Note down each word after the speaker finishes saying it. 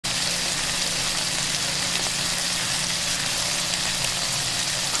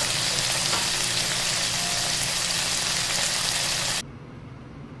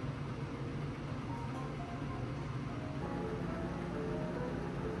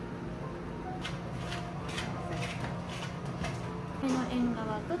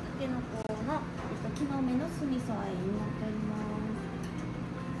ワーとタケノコの、木の芽の酢味噌あえになっておりま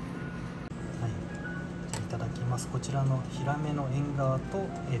す。はい、じゃあいただきます。こちらのヒラメの縁側と、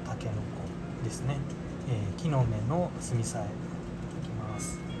タケノコですね、木の芽の酢味噌あえいただきま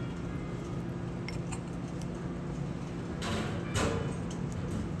す。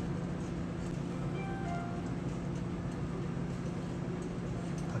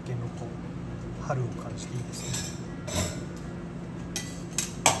タケノコ、春を感じていいですね。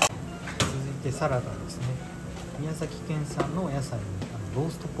続いてサラダですね。宮崎県産のお野菜にロー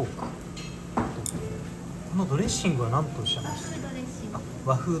ストポーク、このドレッシングは何とおっしゃいました？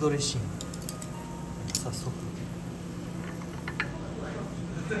和風ドレッシング。早速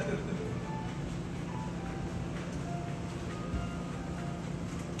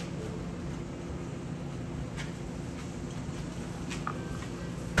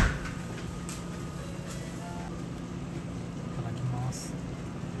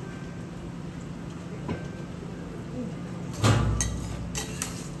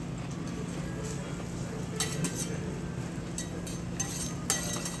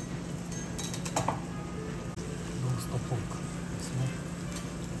ポークですね。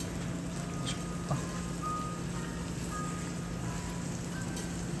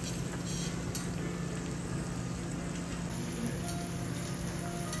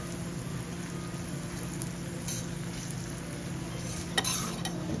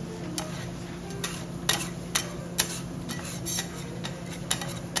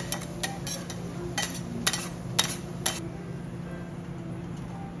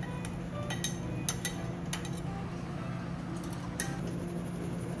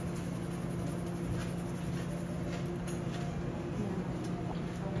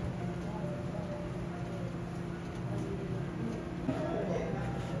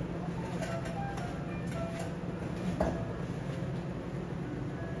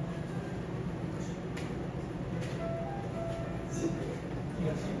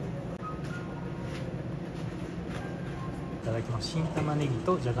いただきます。新玉ねぎ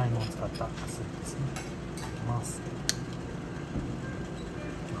とじゃがいもを使ったスープですね。いただきます。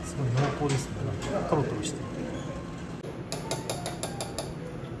すごい濃厚ですね。なんかトロトロしてる。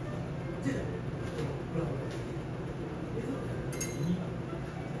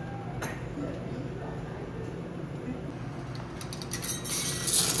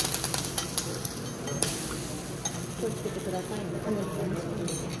気をつけてくださいね。加熱をしてみ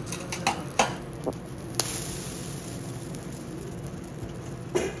て。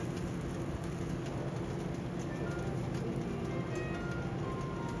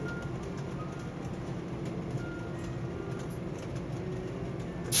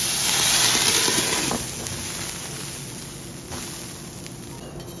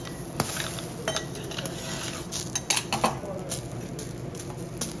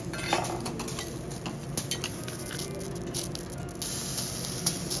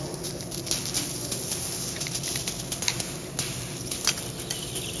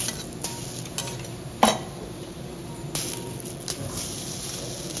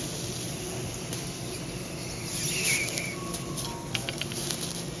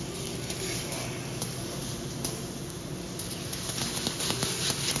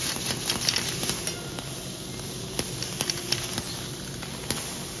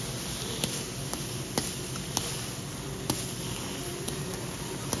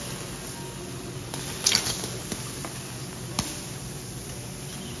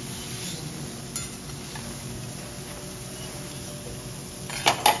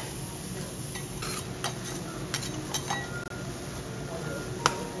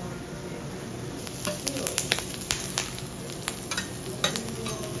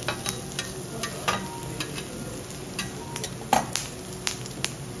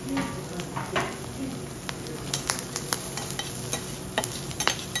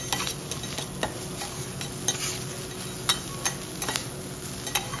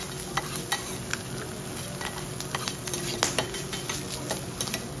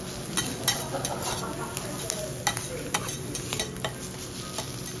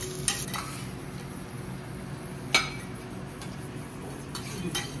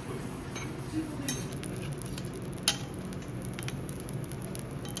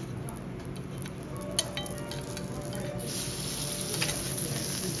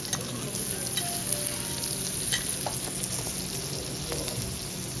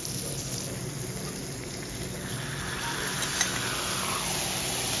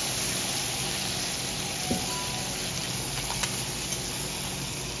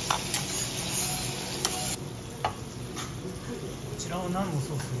は何の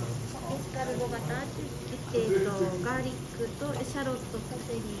ソースになるんですか？エスカルゴバター、ガーリックとシャロット、パ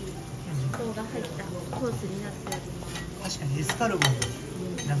セリ等が入ったソースになっております。確かにエスカルゴ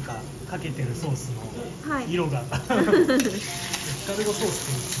になんかかけてるソースの色が、エスカルゴソースっ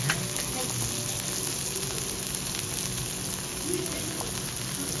ていうんですね。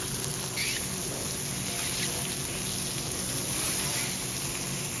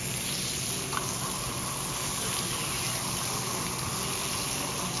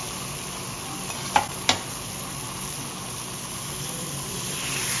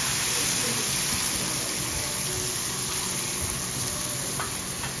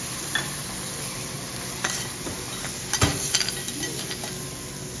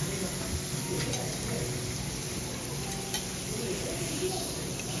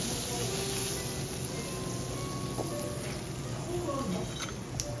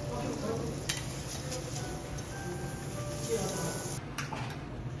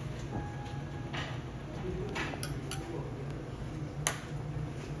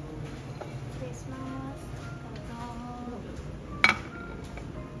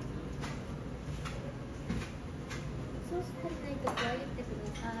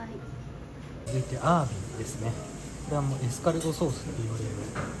続いてアワビですね。これはもうエスカルゴソースって言われる、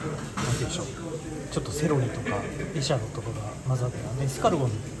なんて言うんでしょう、ちょっとセロリとかエシャロとかが混ざってエスカルゴ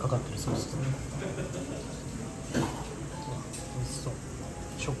にかかってるソースですね。美味しそう。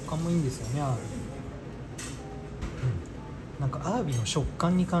食感もいいんですよね、アワビ。なんかアワビの食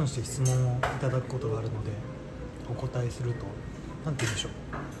感に関して質問をいただくことがあるのでお答えすると、なんて言うんでしょう、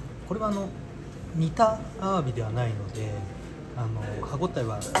これは煮たアワビではないので、歯ごたえ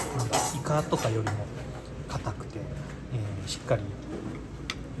はなんかイカとかよりも硬くて、しっかり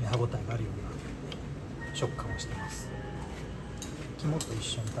歯ごたえがあるような食感をしています。肝と一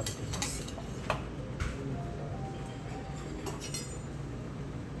緒に食べています。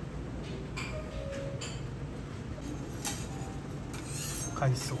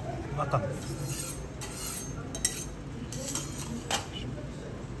海藻、わかめですね。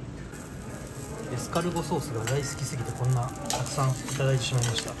エスカルゴソースが大好きすぎてこんなたくさんいただいてしまい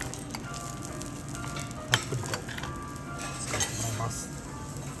ました。たっぷりと使ってもらいます。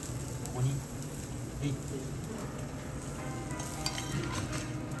ここに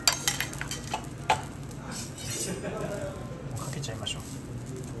かけちゃいましょう。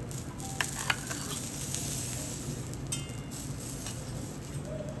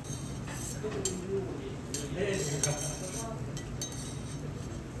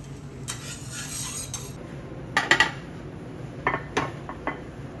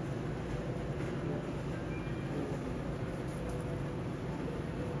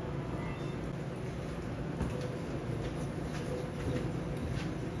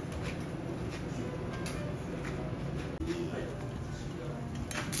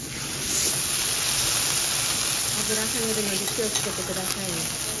油跳ねるので気をつけてくださいね。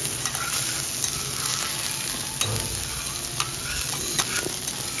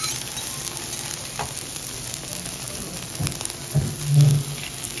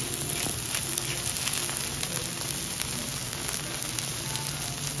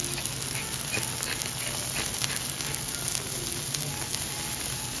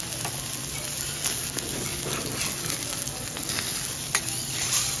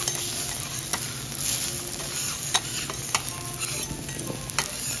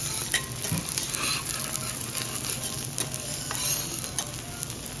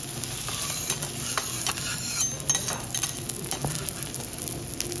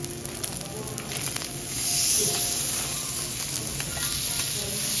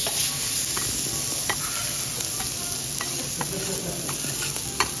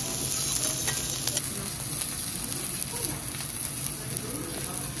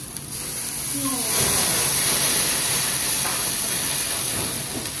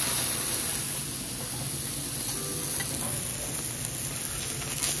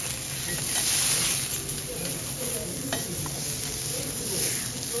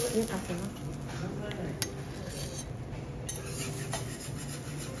開けます。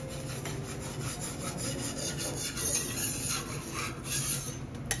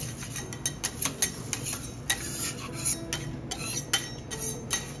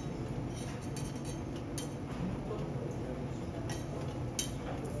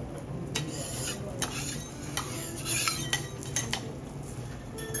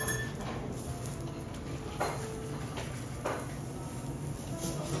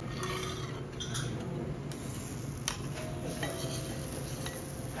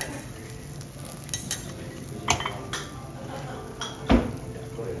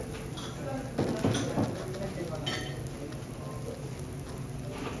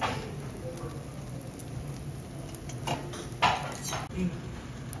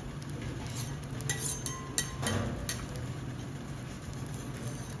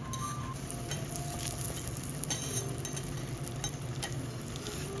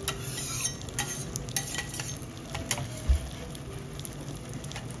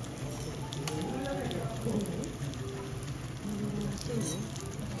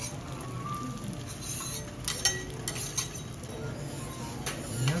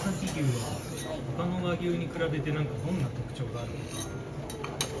牛は他の和牛に比べてなんかどんな特徴があるのか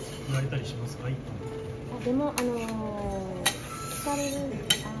言われたりしますか？一般でも聞かれる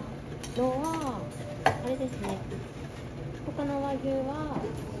のはあれですね。他の和牛は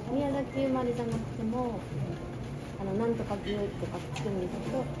宮崎生まれじゃなくてもなんとか牛とかつくんです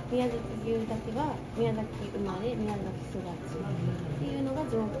けど、宮崎牛だけは宮崎生まれ宮崎育ちっていうのが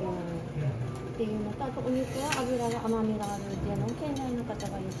上級っていうのと、あとお肉は脂が甘みがあるっていうのを県外の方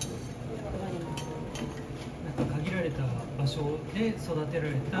がよく言われます。なんか限られた場所で育てら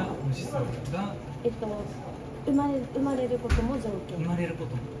れた牛さんが生まれることも条件。生まれるこ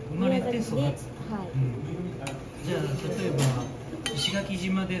とも生まれて育つ。はい。じゃあ例えば石垣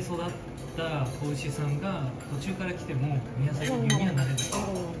島で育った子牛さんが途中から来ても宮崎牛にはなれない。そう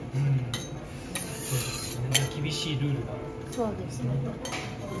ですね。厳しいルールが。そうですね。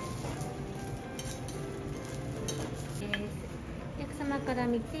お客様から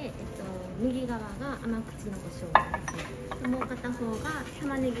見て、右側が甘口のご醤油ですね。もう片方が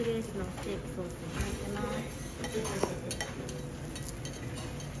玉ねぎベースのステーキソースになってます。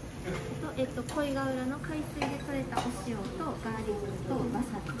恋ヶ浦の海水で採れたお塩とガーリックとわ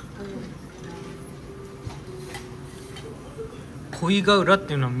さびを用意してます。恋ヶ浦っ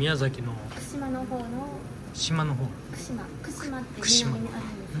ていうのは宮崎の串間の方の島の方。串間って南にあるん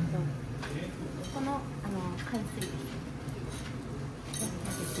ですけど、この海水です。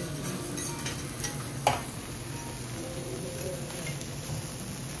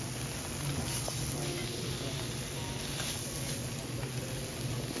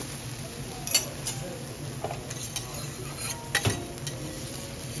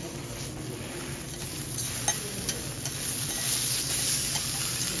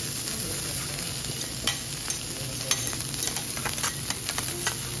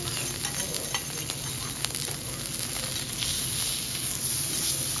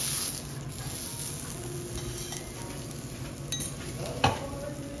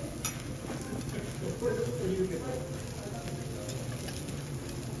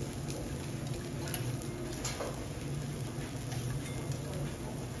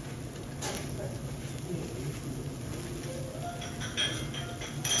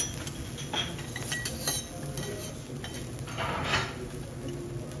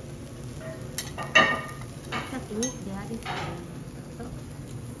にレアですね。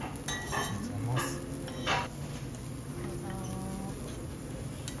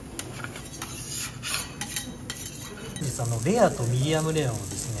実はレアとミディアムレアをで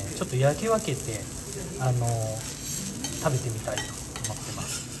すね、ちょっと焼き分けて食べてみたいと思ってま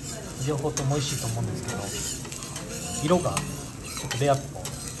す。両方とも美味しいと思うんですけど、色がちょっとレアの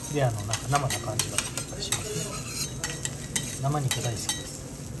なんか生な感じがしますね。生肉大好きです。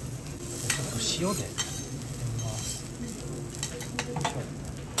ちょっと塩でやってみます。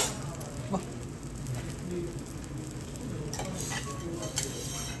わっ、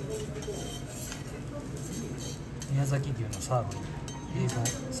宮崎牛のサーロイン、A5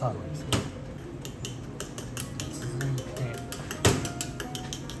サーロインですね。続いて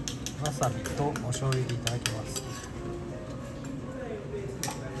わさびとお醤油でいただきます。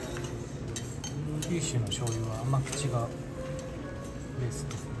九州の醤油は甘口がベース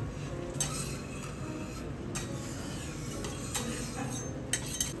ですね。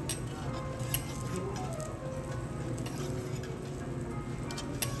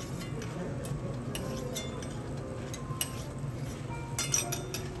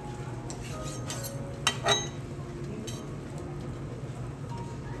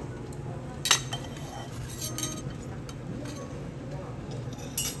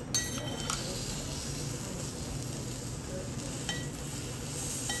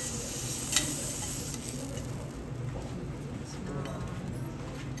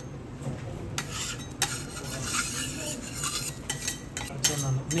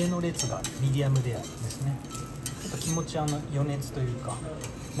上の列がミディアムレアですね。ちょっと気持ち余熱というか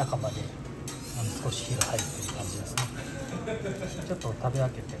中まで少し火が入ってる感じですね。ちょっと食べ分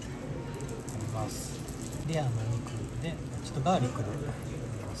けてみます。レアのお肉でちょっとガーリックで食べ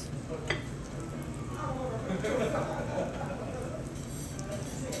ます。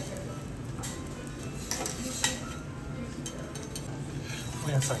お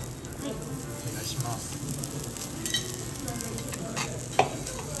野菜、お願いします。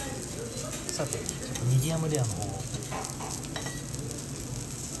さて、ちょっとミディアムレアの方をいって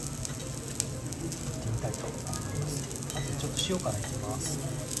みたいと思います。まずちょっと塩からいきます。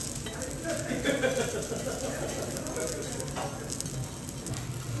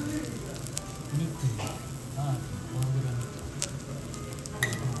肉にフォアグラミット、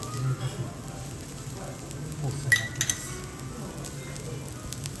コースになっています。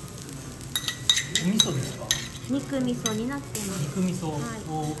肉味噌になってます。肉味噌を、はい、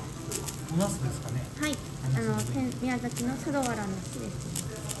お茄子ですかね。はい、宮崎の佐渡原の地で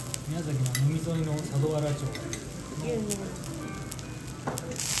す。宮崎の海沿いの佐渡原町の有名。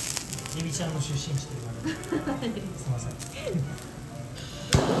エビちゃんの出身地と言われる。すみません。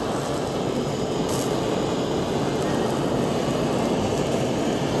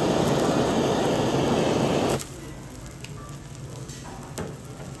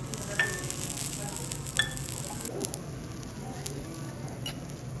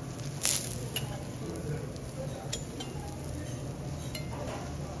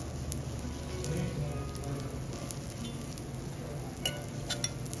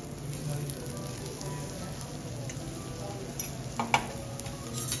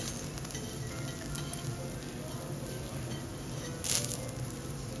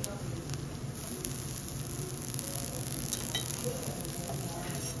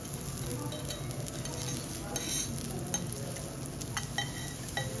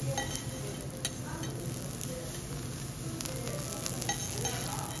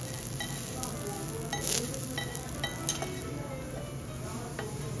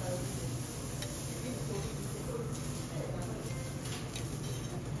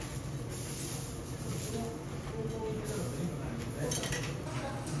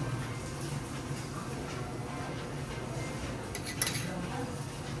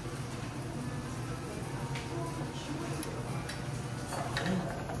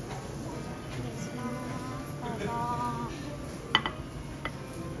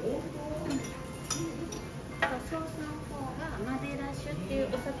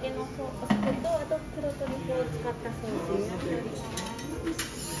お酒とあと黒トリュフを使ったソースになっております。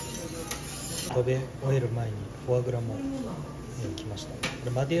食べ終える前にフォアグラも来ました。こ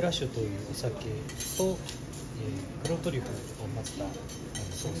れマデイラ酒というお酒と、黒トリュフを混ぜた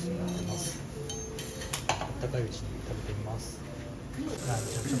ソースになってます。あったかいうちに食べてみます。じゃあち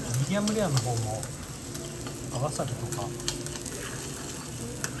ょっとミディアムレアの方もわさびとか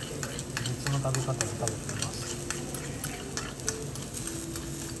別の食べ方で食べてみます。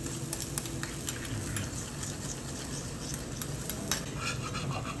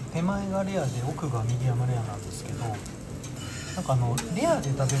手前がレアで奥がミディアムレアなんですけど、なんかレア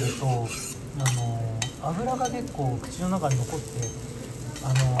で食べると油が結構口の中に残って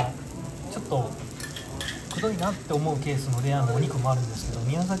ちょっとくどいなって思うケースのレアのお肉もあるんですけど、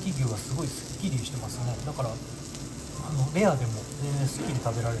宮崎牛はすごいすっきりしてますね。だからレアでも全然すっきり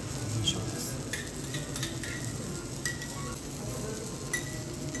食べられるという印象です。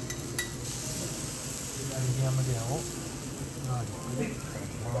ミディアムレアをガーリックでいただき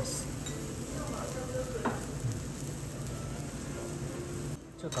ます。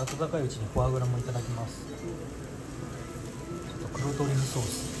ちょっと温かいうちにフォアグラもいただきます。ちょっと黒トリュフソー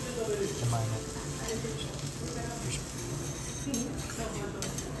ス手前の。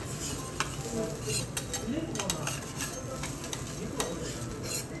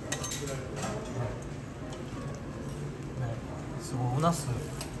すごいお茄子、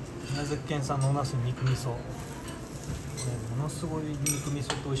宮崎県産のお茄子肉味噌、これものすごい肉味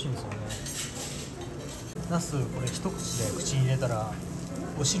噌って美味しいんですよね。茄子これ一口で口に入れたら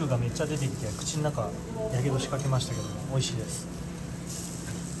お汁がめっちゃ出てきて口の中やけどしかけましたけども美味しいです。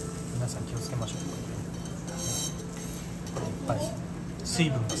皆さん気をつけましょう。これいっぱい水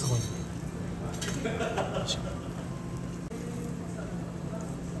分がすごいんで。フ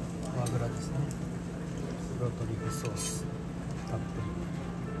ォアグラですね。黒トリュフソースたっぷり。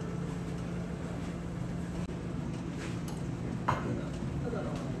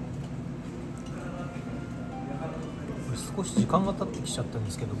これ少し時間が経ってきちゃったん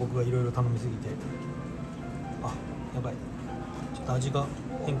ですけど、僕がいろいろ頼みすぎて、あ、やばい、ちょっと味が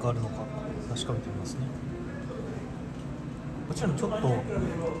変化あるのか確かめてみますね。もちろんちょっと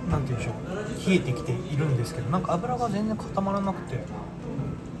なんていうんでしょう、冷えてきているんですけど、なんか油が全然固まらなくて、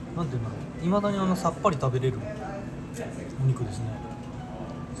なんていうんだろう、未だにさっぱり食べれるお肉ですね。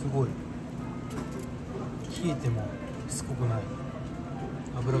すごい冷えてもしつこくない、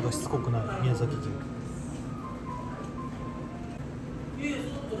油がしつこくない宮崎牛。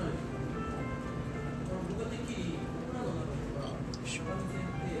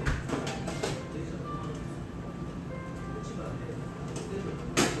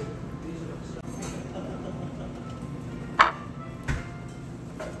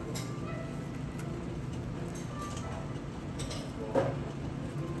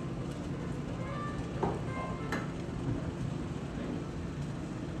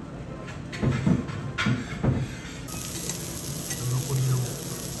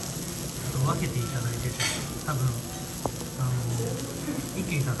分けていただいて、多分一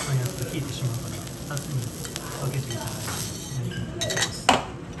気にたくさんやると冷えてしまうから2つに分けていただいて焼いていただきます。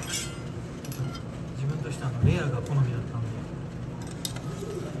自分としてはレアが好みだったの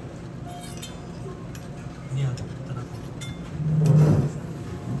で、レアでいただこうと。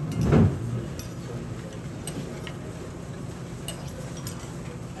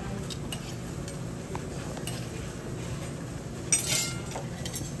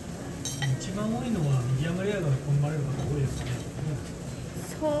一番多いのはミディアムレアが好まれる方が多いですね。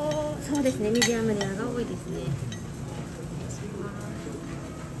そうですね、ミディアムレアが多いですね。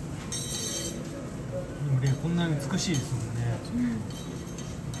でもレアこんなに美しいですもんね。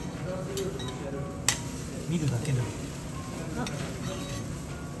見るだけでも。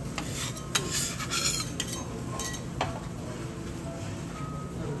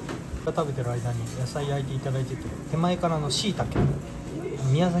食べてる間に野菜焼いていただいてて、手前からの椎茸、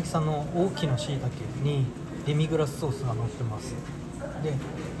宮崎産の大きな椎茸にデミグラスソースが乗ってます。で、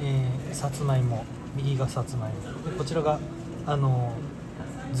さつまいも、右がさつまいもで、こちらが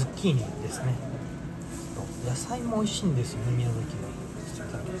ズッキーニですね。野菜も美味しいんですよね、宮崎は。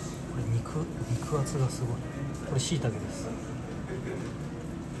これ肉厚がすごい。これ椎茸です。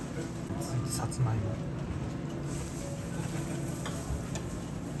続いてさつまいも。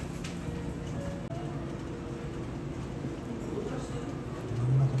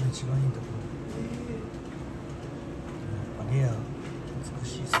一番いいところ。やっぱレア美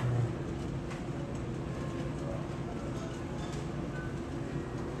しいですね。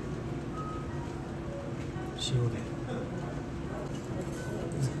塩で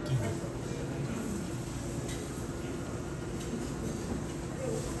ズッキーニ。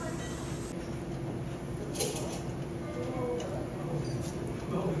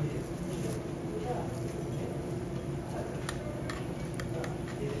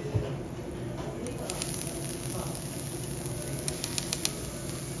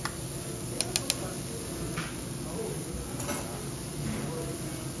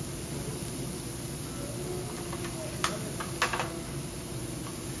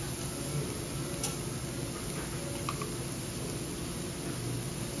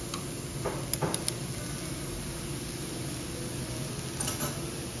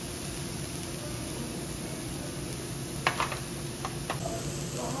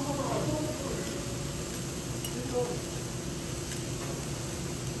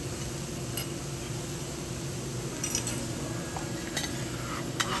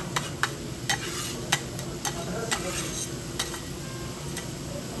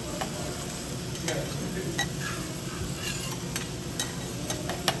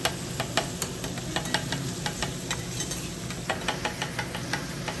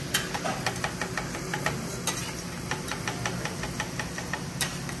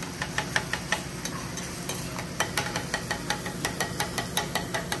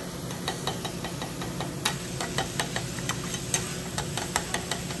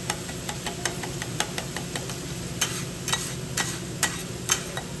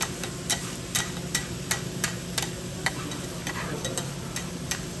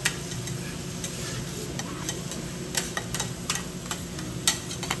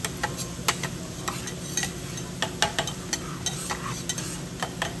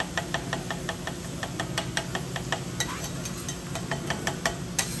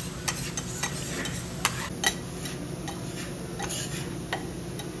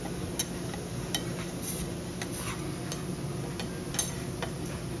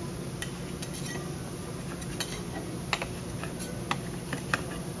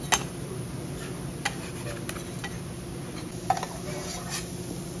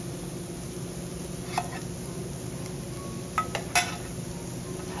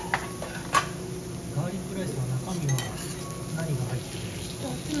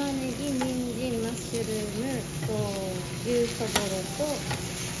シュルームと牛そぼろと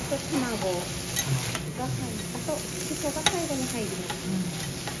あと卵が入る、あとしそが最後に入ります。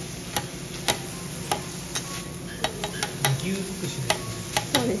牛尽くしですね。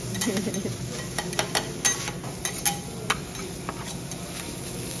そうです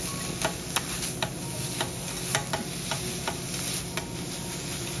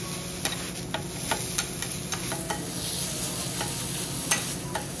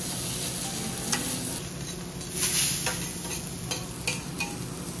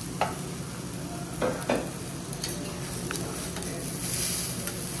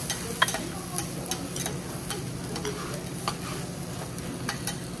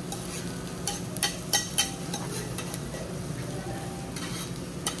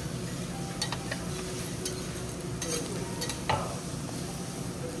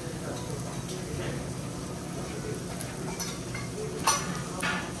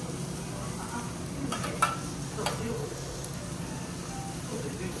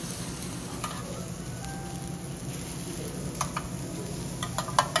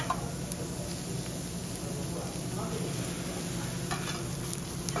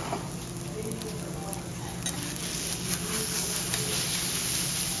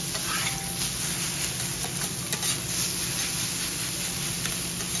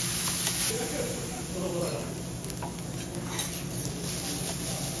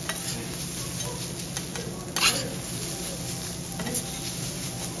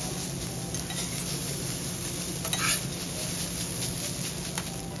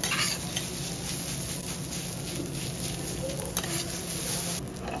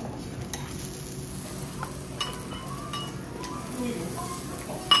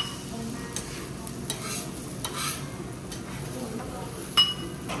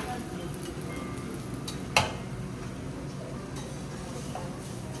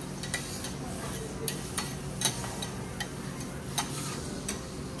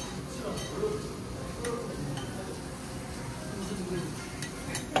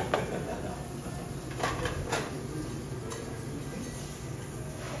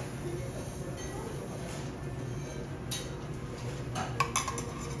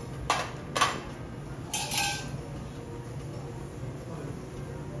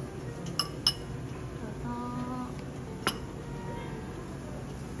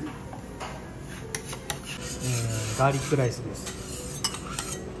ガーリックライスです。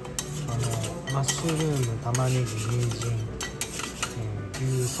マッシュルーム、玉ねぎ、人参、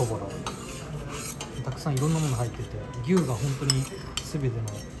牛そぼろ、たくさんいろんなもの入ってて、牛が本当に全ての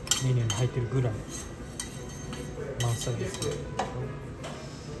メニューに入ってるぐらい満載ですね。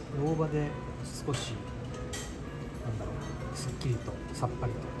大葉で少しなんだろう、すっきりとさっぱ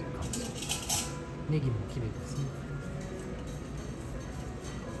りとという感じ。ネギも綺麗ですね。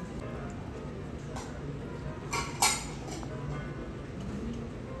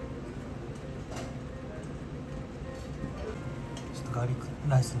ガーリック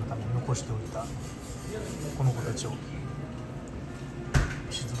ライスのために残しておいたこの子たちを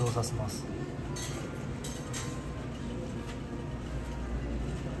出動させます。個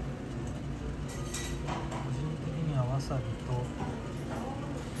人的にはわさびと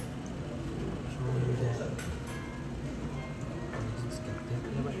醤油で味付けて、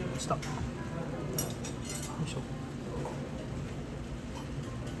やばい、落ちた。よいしょ。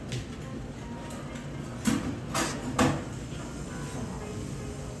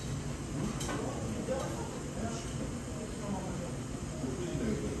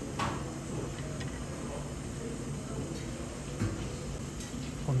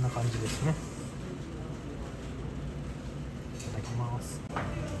こんな感じですね。いただきます。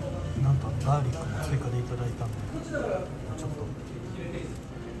なんとガーリックも追加でいただいたんで、ちょっと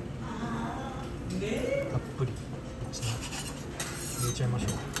たっぷりですね、入れちゃいましょう。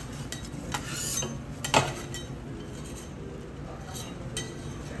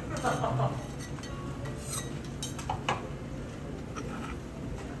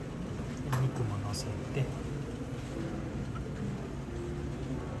肉ものせて、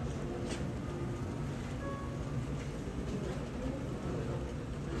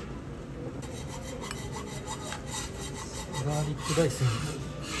ガーリックライスに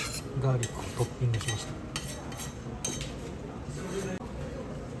ガーリックをトッピングしました。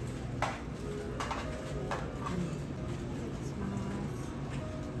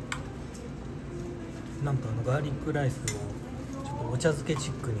なんとガーリックライスをちょっとお茶漬けチ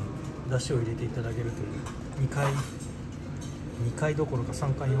ックに出汁を入れていただけるという、2回どころか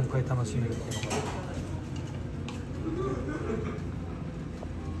3回4回楽しめるっていうのが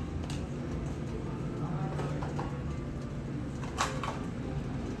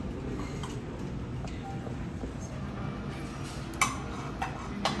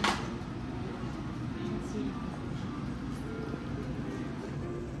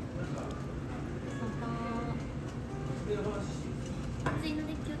熱いの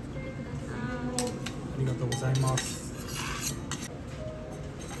で気をつけてください。ありがとうございます。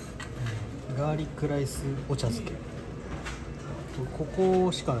ガーリックライスお茶漬け、こ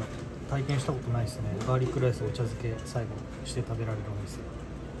こしか体験したことないですね。ガーリックライスお茶漬け最後して食べられるお店。い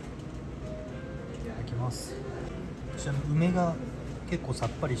ただきます。こちらの梅が結構さっ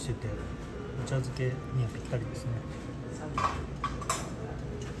ぱりしてて、お茶漬けにはぴったりですね。は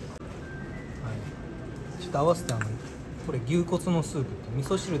い、ちょっと合わせてこれ牛骨のスープって味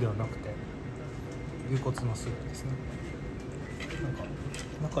噌汁ではなくて牛骨のスープですね。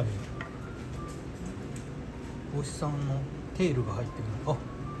なんか中に牛さんのテールが入ってるの。あ、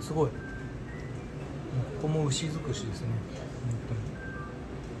すごい。ここも牛尽くしですね。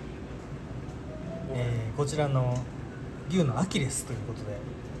本当に。こちらの牛のアキレスということで、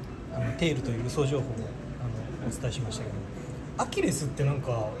テールという嘘情報をお伝えしましたけど、アキレスってなん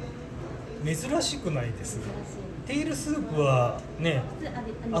か珍しくないです？テールスープはね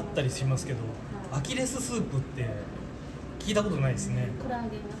あったりしますけど、アキレススープって聞いたことないですね。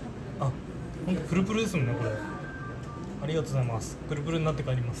あ、ほんとプルプルですもんねこれ。ありがとうございます。プルプルになって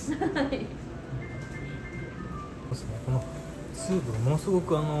帰ります。そうですね。このスープがものすご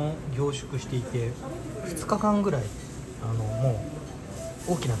く凝縮していて、2日間ぐらいも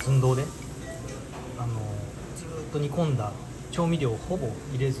う大きな寸胴でずっと煮込んだ調味料をほぼ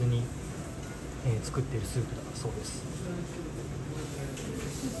入れずに、作っているスープだそうです。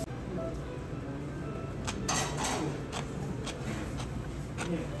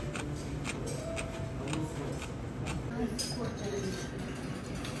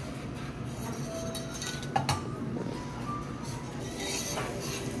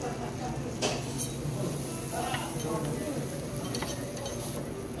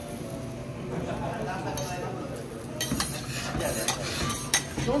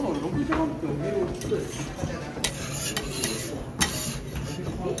そろそろ6時半ってメールを聞きたいです。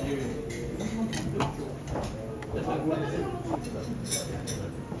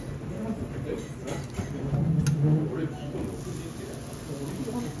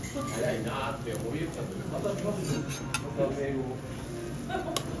早いなーって思い言っちゃって、また見ますよ。またメールを。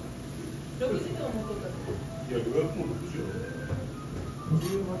6時と思っとった。いや、予約も6時よ。18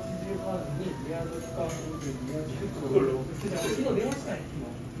時半に宮崎観光で宮崎空港で昨日電話したい。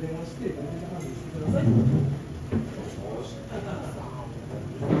電話して6時半にしてください。そ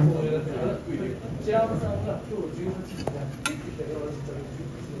うやってから千山さんが今日18時にやってって言ったから私たち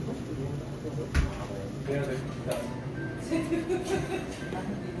電話で来た。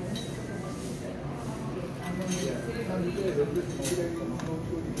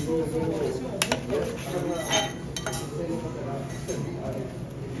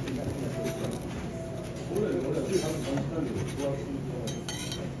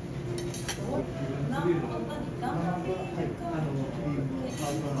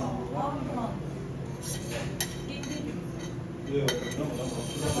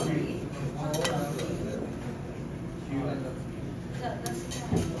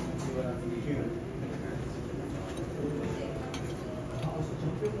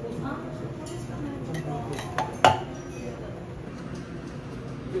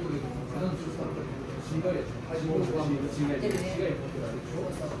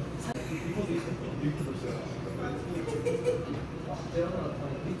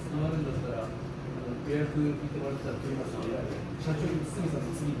予約見てもらってたら取りますので、社長に堤さんの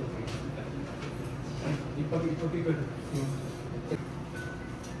次と一泊くらい。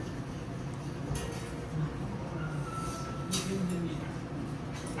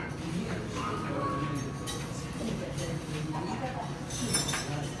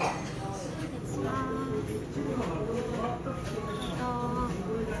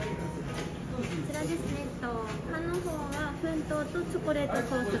とチョコレート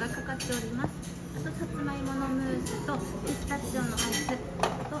ソースがかかっております。あとさつまいものムースとピスタチオのアイスと、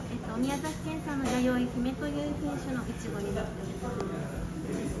宮崎県産の弥生姫という品種のいちごになっておりま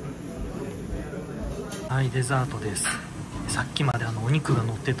す。はい、デザートです。さっきまでお肉が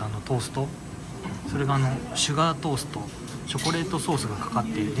乗ってたトースト、それがシュガートースト、チョコレートソースがかかっ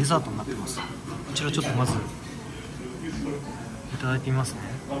てデザートになってます。こちらちょっとまずいただいてみますね。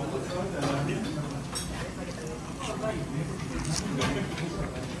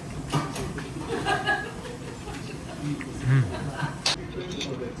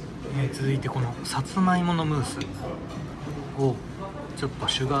続いてこのさつまいものムースをちょっと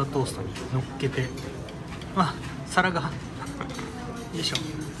シュガートーストに乗っけて、皿がよいしょ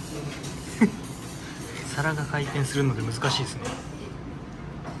皿が回転するので難しいですね。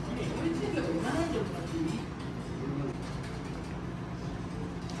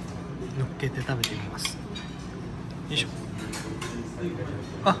乗っけて食べてみます。よいしょ。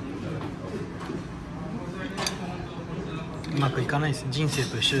うまくいかないですね。人生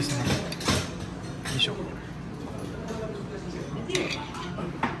と一緒ですね。よいしょ。い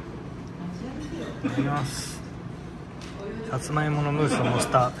ただきます。さつまいものムースをのせ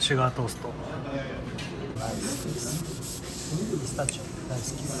たシュガートースト大好きです。ピスタチオ大好き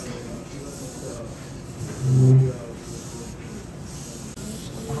です。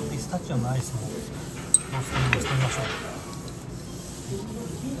このピスタチオのアイスものせてみましょう。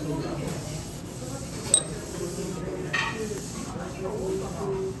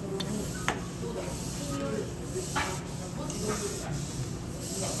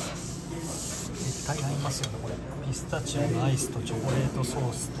絶対合いますよねこれ。ピスタチオのアイスとチョコレートソ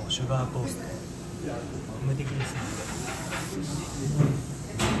ースとシュガートースト、無敵ですね。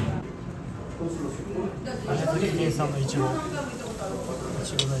宮崎県産のいちご大好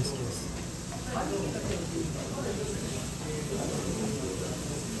きです。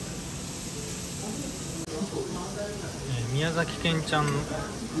宮崎県産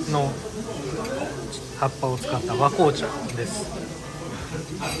の葉っぱを使った和紅茶です。い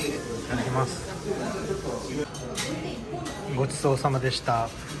ただきます。ごちそうさまでした。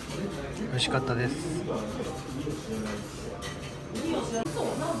美味しかったです。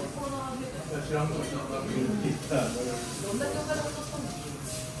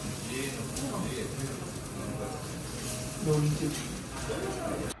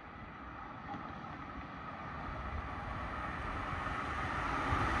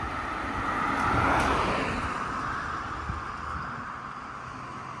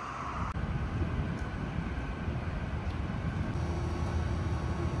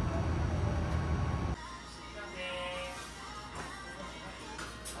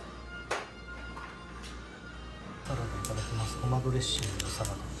サラダいただきます。ごまドレッシングのサラ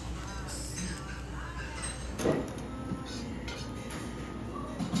ダです。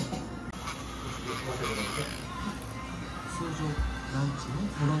通常ランチの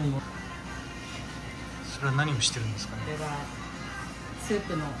ものにも。それは何をしてるんですかね。これはスー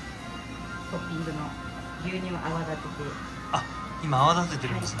プのトッピングの牛乳を泡立てて。今泡立て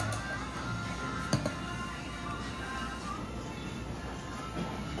てるんですね。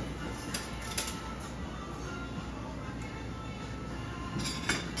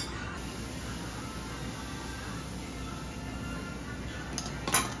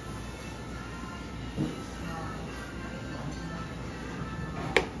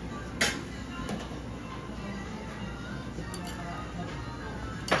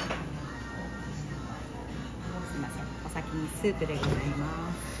ープでござい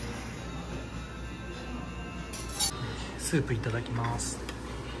ます。スープいただきます。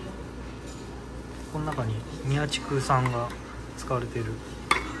この中に宮地区産が使われている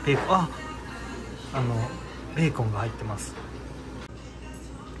ベーコン、ベーコンが入ってます。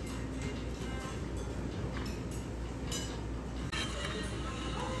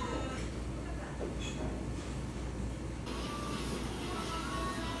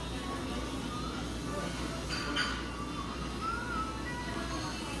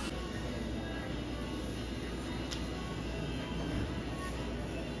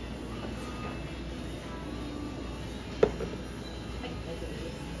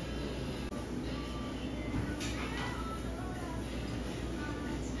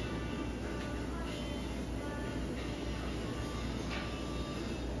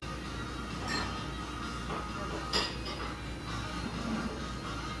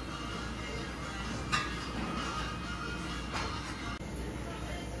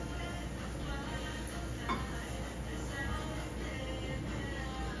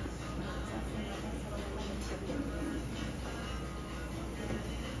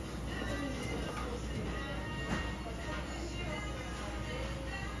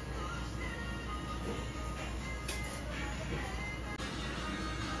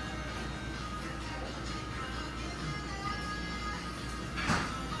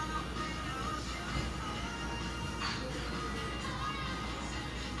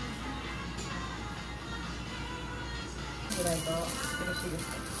ぐらいがよろしいです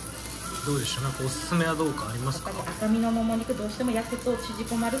か。どうでしょう。なんかおすすめはどうかありますか。やっぱり赤身のもも肉どうしても焼くと縮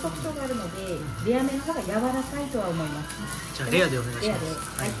こまる特徴があるので、レアめの方が柔らかいとは思います。じゃあレアでお願いしレアで、ま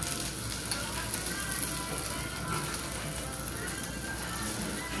す。はい。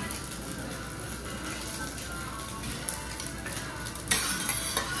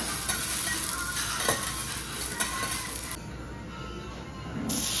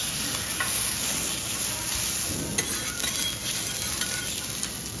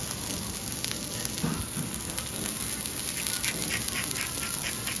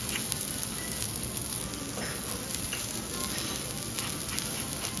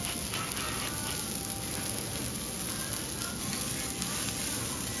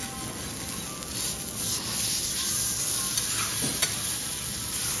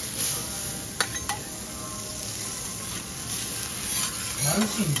ナル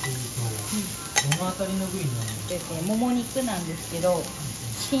シンというと、どのあたりの部位になるんですか。もも肉なんですけど、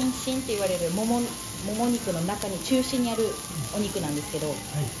心身って言われるもも肉の中に中心にあるお肉なんですけど、はい、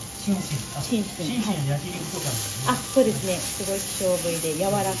心身。心身焼肉とかなんですね。あ、そうですね。すごい希少部位で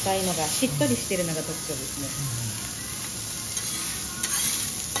柔らかいのがしっとりしてるのが特徴ですね。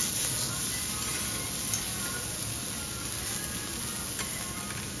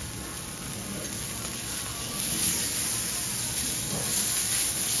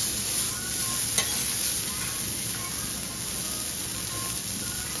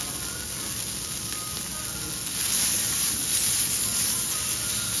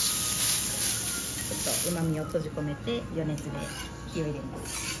うまみを閉じ込めて余熱で火を入れま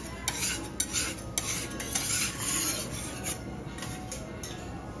す。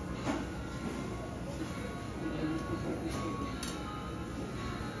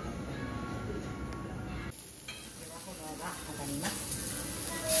炎が上がります。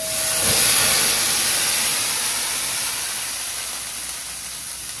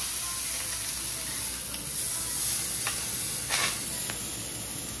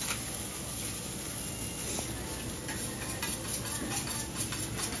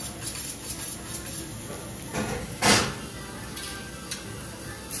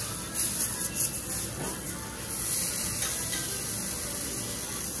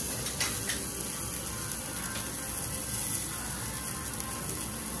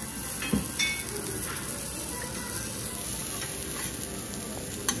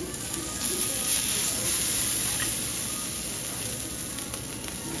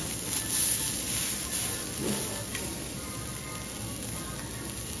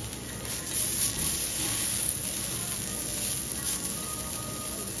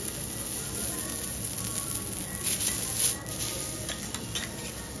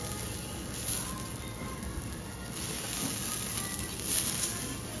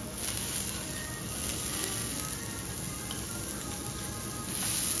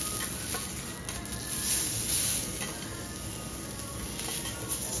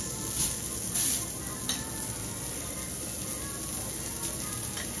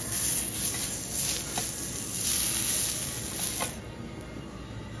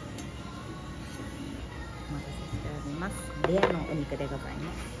レアのお肉でござい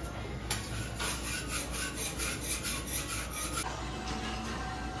ます。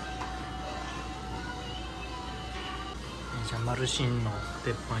じゃあマルシンの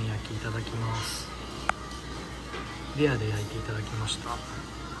鉄板焼きいただきます。レアで焼いていただきました。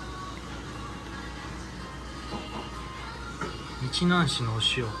日南市のお塩つ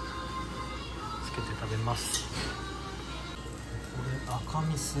けて食べます。これ赤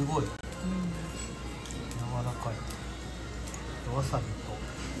身すごい、柔らかい。わさびとよ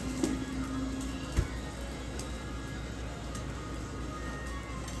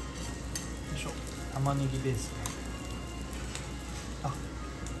いしょ、玉ねぎベースね。いただ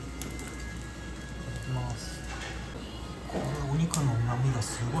きます。これお肉の旨味が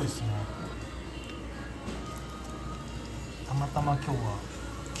すごいですね。たまたま今日は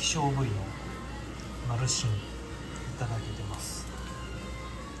希少部位のマルシンいただけてます。い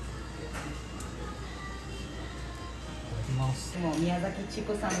ただきます。もう宮崎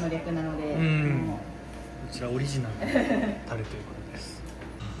畜産の略なので、こちらオリジナルのタレということです。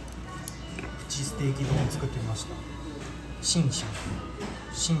プチステーキ丼を作ってみました。シンシンの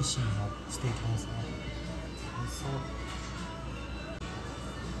ステーキ丼ですね。おいしそう。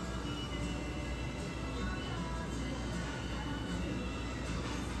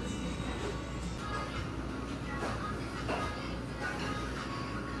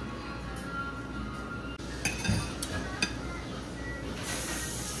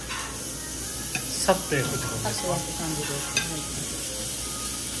さっと焼くってことですか？さっと焼く感じです。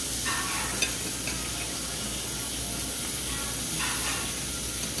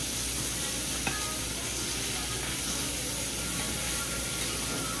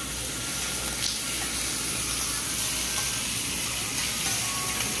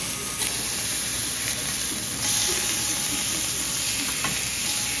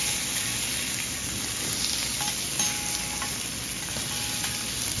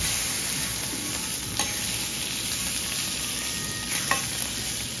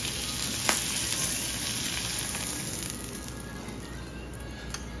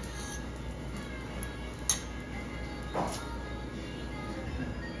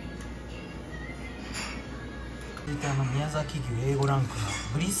宮崎牛 A5 ランクの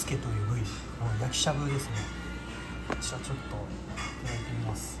ブリスケという部位の焼きしゃぶですね。こちらちょっといただいてみ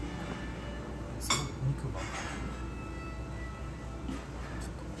ます。すごいお肉が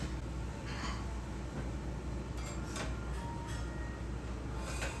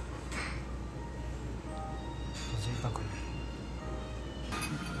贅沢に。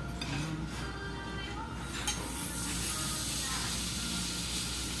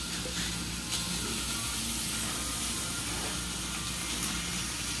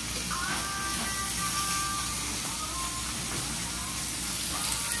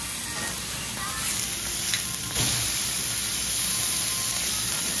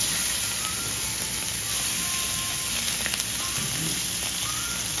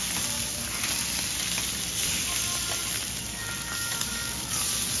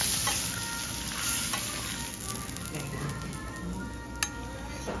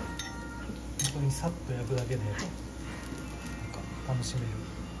本当にさっと焼くだけでなんか楽しめる、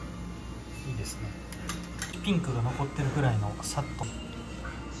いいですね。ピンクが残ってるくらいのさっと。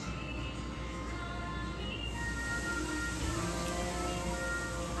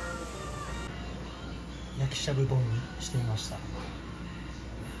焼きしゃぶ丼にしてみました。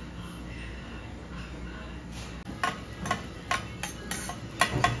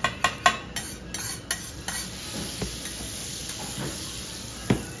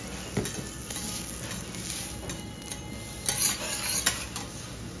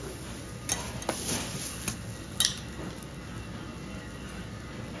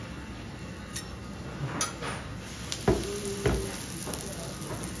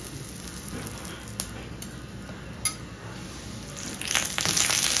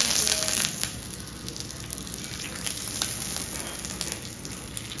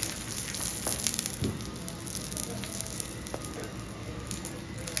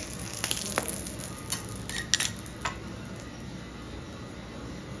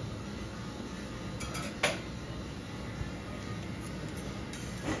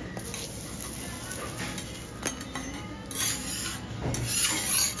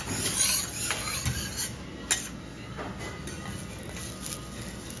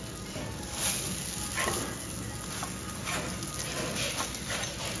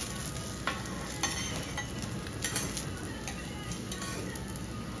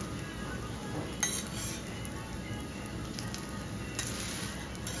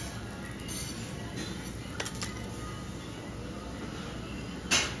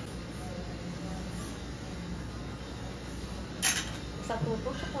砂糖と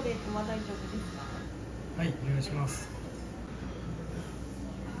チョコレートは大丈夫ですか？はい、お願いします。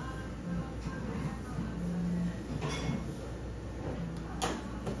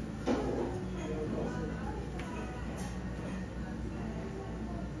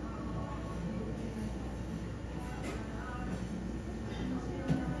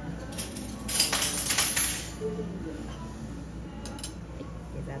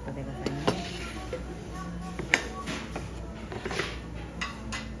トでございます。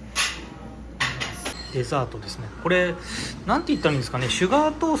デザートですね。これなんて言ったらいいんですかね。シュ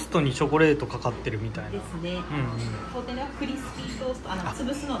ガートーストにチョコレートかかってるみたいな。ですね。当店ではクリスピートースト、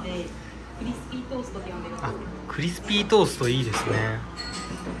潰すのでクリスピートーストって呼んでるんですけど。クリスピートーストいいですね。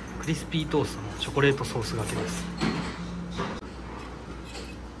クリスピートーストのチョコレートソースがけです。い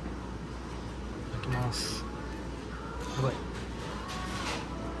ただきます。やばい。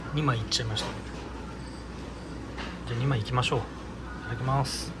2枚いっちゃいましたね。じゃあ2枚いきましょう。いただきま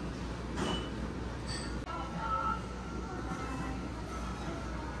す。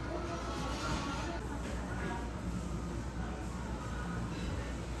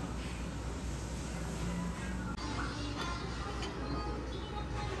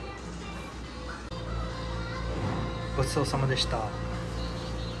ごちそうさまでした。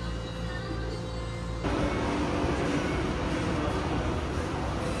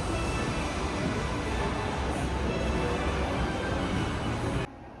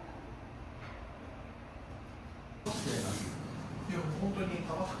本当に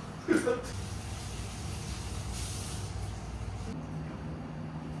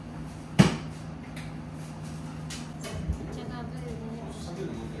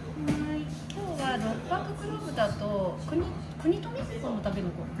今日は六白黒豚と国富の食べの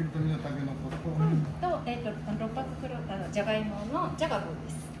こ。国富の食べのことと六白黒じゃがいものじゃがブー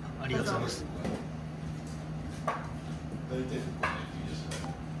です。ありがとうございます。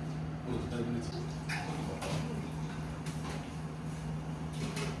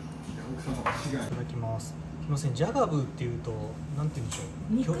いただきます。すみません、ジャガブーっていうと、なんて言うんで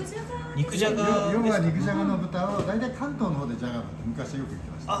しょう。肉じゃが。肉じゃが。要は肉じゃがの豚を大体関東の方でジャガブーって昔よく言っ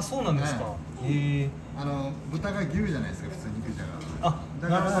てました。あ、そうなんですか。へえ。豚が牛じゃないですか、普通肉じゃが。あ、な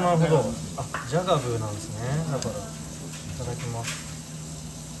るほどなるほど。あ、ジャガブーなんですね。だからいただきま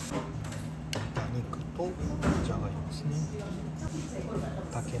す。豚肉とじゃがいもですね。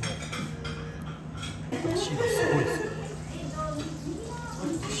たけのこ。出汁がすごいですね。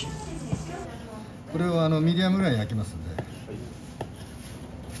これをミディアムぐらいに焼きますんで。す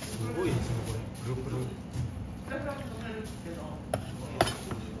ごいですね、これ。プルプル。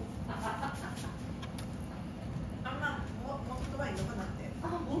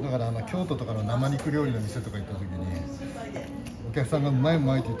だから京都とかの生肉料理の店とか行った時にお客さんがうまいう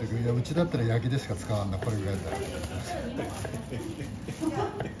まいって言ってくる。いや、うちだったら焼きでしか使わんな、これぐらいだったら。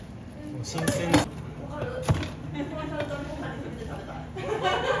新鮮な。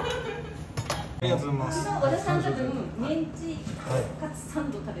ありがとうございます。和田さん多分メンチカツサ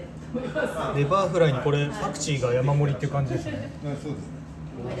ンド食べると思います。レバーフライにこれパクチーが山盛りっていう感じですね。そうですね。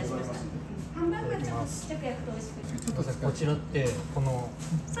思い出しました。ハンバーグがちょっとちっちゃく焼くと美味しくて。ちょっとこちらってこの。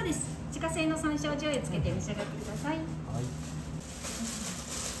そうです。自家製の山椒醤油つけて召し上がってください。はい。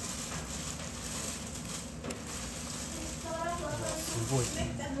すごい。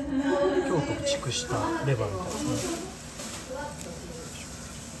京都駆逐したレバーみたいですね。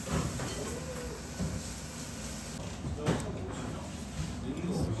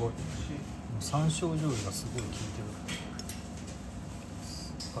山椒醤油がすごい効いてる。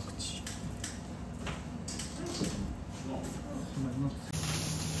パクチー。こ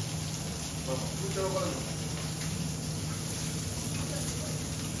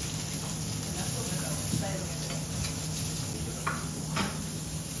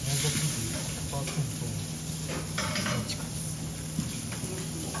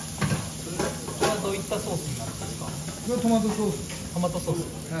れはどういったソースになるんですか？これはトマトソース。トマトソース。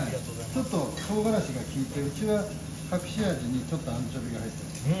はい、ありがとうございます。ちょっと唐辛子が効いて、うちは隠し味にちょっとアンチョビが入って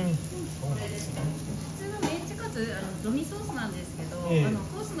る。そうなんですね。普通のメンチカツドミソースなんですけど、コ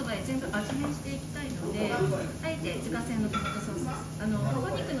ースの場合全部味変していきたいので、あえて自家製のトマトソースです。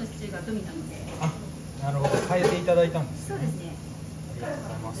お肉のシチューがドミなので。あ、なるほど。変えていただいたんですね。そうですね。ありがとう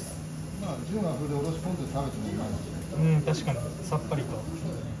ございます。まあ、うちのがそれでおろしポン酢で食べてもうまいし。確かにさっぱりと。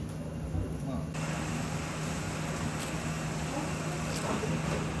まあ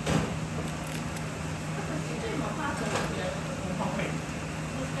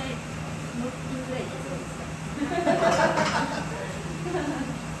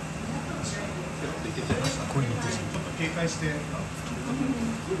警戒してト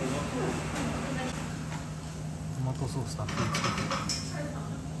マトソースたっぷりつけていただき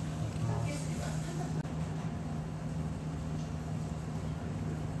ます。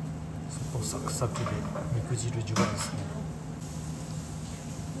外サクサクで肉汁ジュワですね。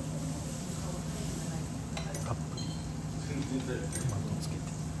たっぷりトマトつけて。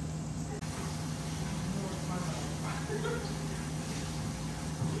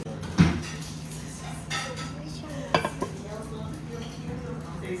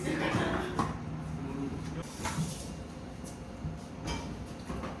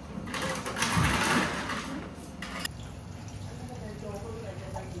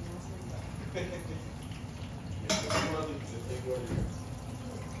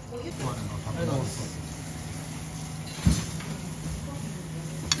りがとうございます。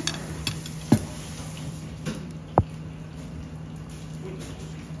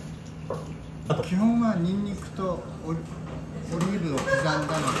基本はニンニクとオリーブを刻んだのと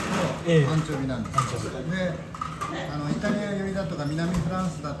アンチョビなんです。で、イタリア寄りだとか南フラン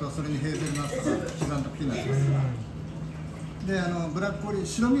スだとそれにヘーゼルナッツとか刻んだピーナッツです。で、ブラックオリーブ、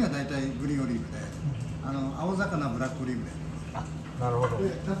白身は大体グリーンオリーブで、青魚はブラックオリーブで。なるほど。で、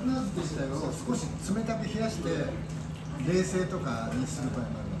タフナーズ自体を少し冷たく冷やして冷製とかにする場合も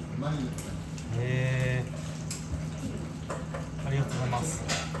あります。マリネとか。へー。ありがとうございます。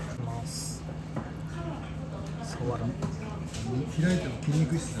開いても筋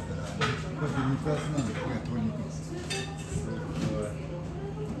肉質だから、こうやって肉厚なんで火が通りにくいです。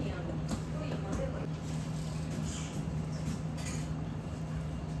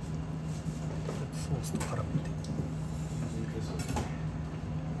ソースと絡めて。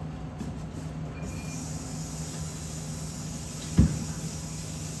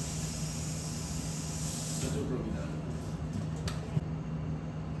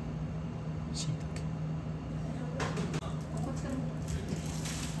しいたけ。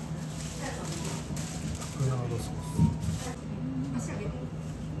ブラードソース。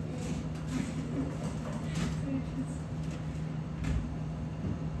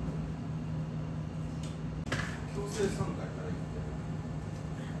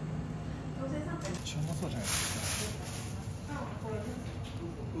めっちゃうまそうじゃないですか。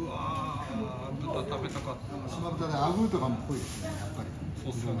うわー、豚食べたかった。島豚でアグーとかも濃いですね、やっぱり。そ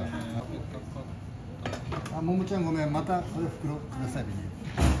うっすよね。ももちゃんごめん、またこれ袋ください、ビニール。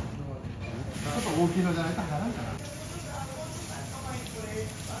ちょっと大きいのじゃないと入らんかな。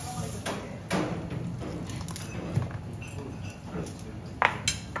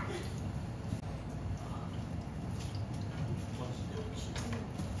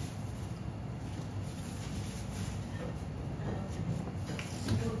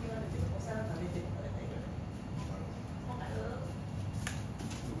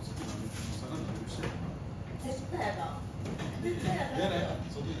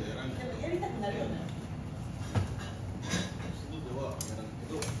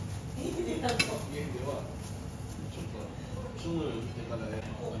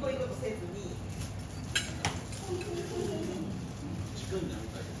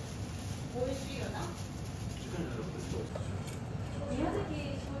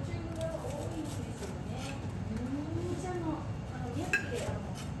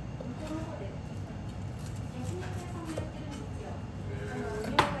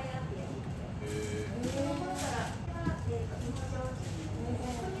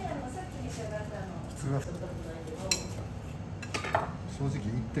正直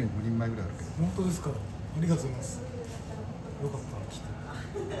 1.5 人前ぐらいあるけど。本当ですか。ありがとうございます。よかった来て。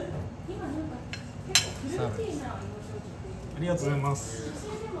ありがとうございます。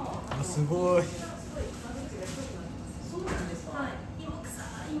すごい。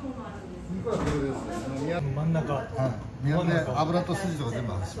真ん中。油と筋とか全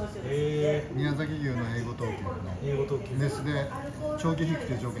部あるんですよ。宮崎牛の英語等級のメスで長期引く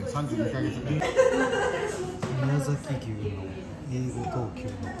という条件32ヶ月目。宮崎牛の英語等級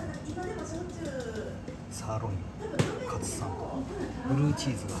のサーロインカツサンド、ブルーチ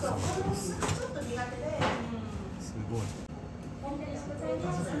ーズが挟まってます。すごい。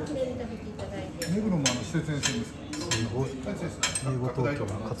目黒も施設に住んですか。すごい。英語東京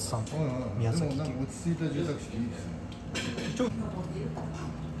のカツサンド、宮崎牛。落ち着いた住宅地いいですね。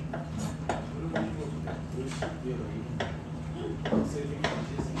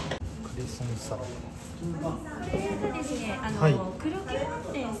クレソンサラダ。これがですね、黒木本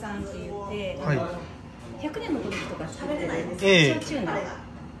店さんって言って、100年の古着とか作ってる焼酎の。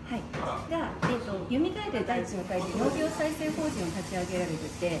が、蘇る大地の会で農業再生法人を立ち上げられて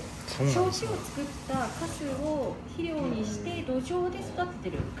て、焼酎を作ったカスを肥料にして土壌で育て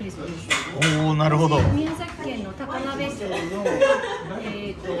てるクリスマス。おお、なるほど。宮崎県の高鍋町の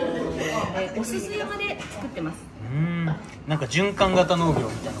おすす山で作ってます。なんか循環型農業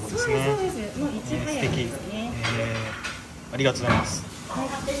みたいなことですね。そうです。もういち早いですね。ありがとうございます。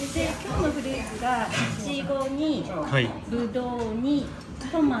で、今日のフルーツがいちごに、ぶどうに、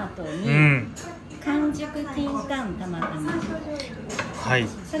トマトに、完熟きんかんたまたま、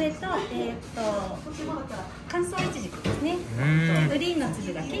それと乾燥いちじくですね。グリーンの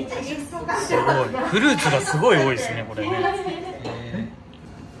粒がケイタです。すごい。フルーツがすごい多いですね、これね。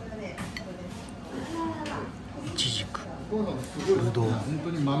いちじく、ぶどう。本当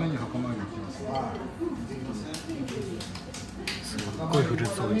に豆に袴がきますね。すごいフルー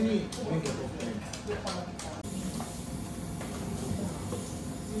ツ多い。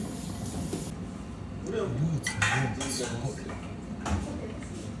ーツの量がすごい。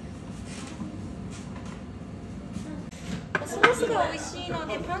ソースが美味しいの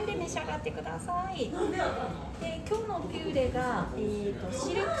でパンで召し上がってください。で、今日のピューレが、シルク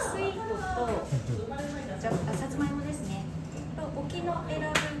スイートとさつまいもですね。と沖の選ぶ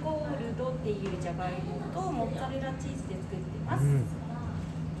ゴールドっていうじゃがいもとモッツァレラチーズで作ってます。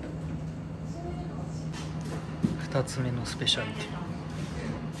2つ目のスペシャリティ、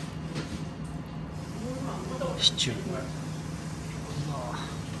シチュー。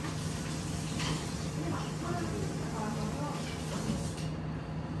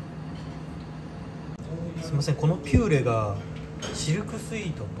すみません、このピューレがシルクスイ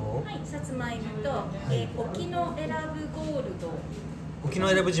ートと、はい、さつまいもと、沖の選ぶゴールド、沖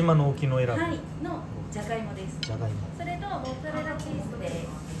永良部島の沖永良部、はい、のじゃがいもです。じゃがいも。それとモッツァレラチーズで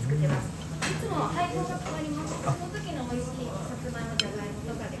作ってます。いつも配合が変わります。その時の美味しいさつまいもじゃがいも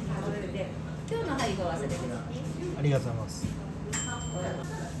とかで変わるので、今日の配合はそれですね。ありがとうございます。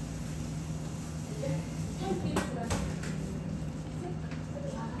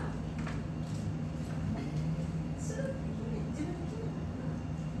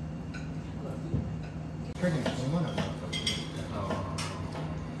去年思わなかった。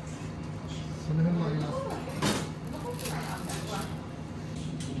その辺もあります。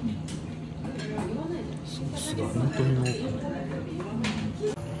ソースが本当に濃厚。あ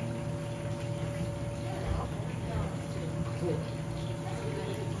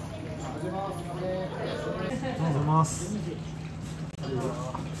りがとうございます。タ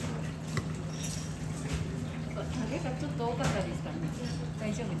レがちょっと多かったですかね。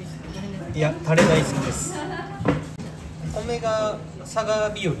大丈夫ですか。いや、タレ大好きです。お米が佐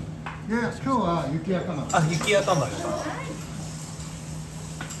賀日和。いやいや、今日は雪赤丸。あ、雪赤丸。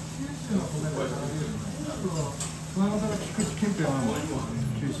熊本が菊池県は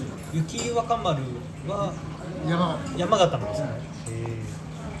九州。雪若丸は山形なんですね。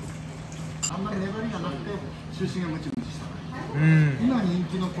あんまり粘りがなくて中心がムチムチした。今人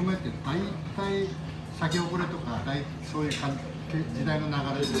気の米って大体先遅れとかそういう時代の流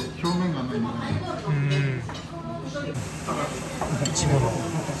れで表面があんまり長い。いちごの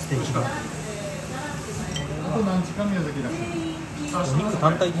ステーキが。あと何時間宮崎だっけ。お肉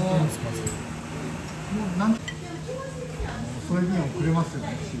単体的にですまず。もうなんそういう便をくれますよ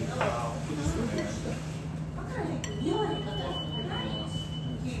ね。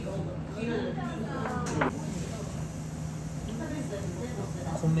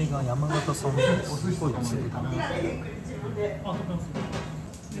米が山形産のすごい粒だな。めち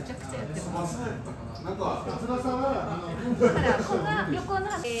ゃくちゃやってます。だからここが横の桃の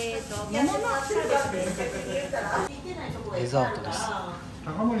シャーベットでデザートです。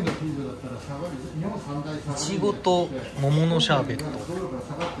高森の近所だったら下がる日本三大いちごと桃のシャーベット。道路から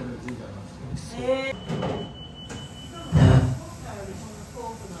下がってる神社なんですよ。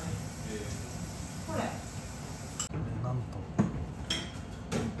なんと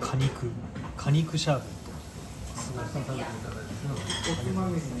果肉シャーベット。すごい。食べていただいておつま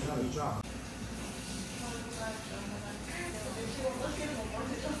みになるじゃん。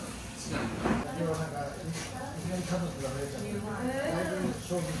でもなんかいきなり家族が増えちゃう。だいぶ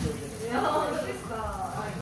衝撃を受けてる。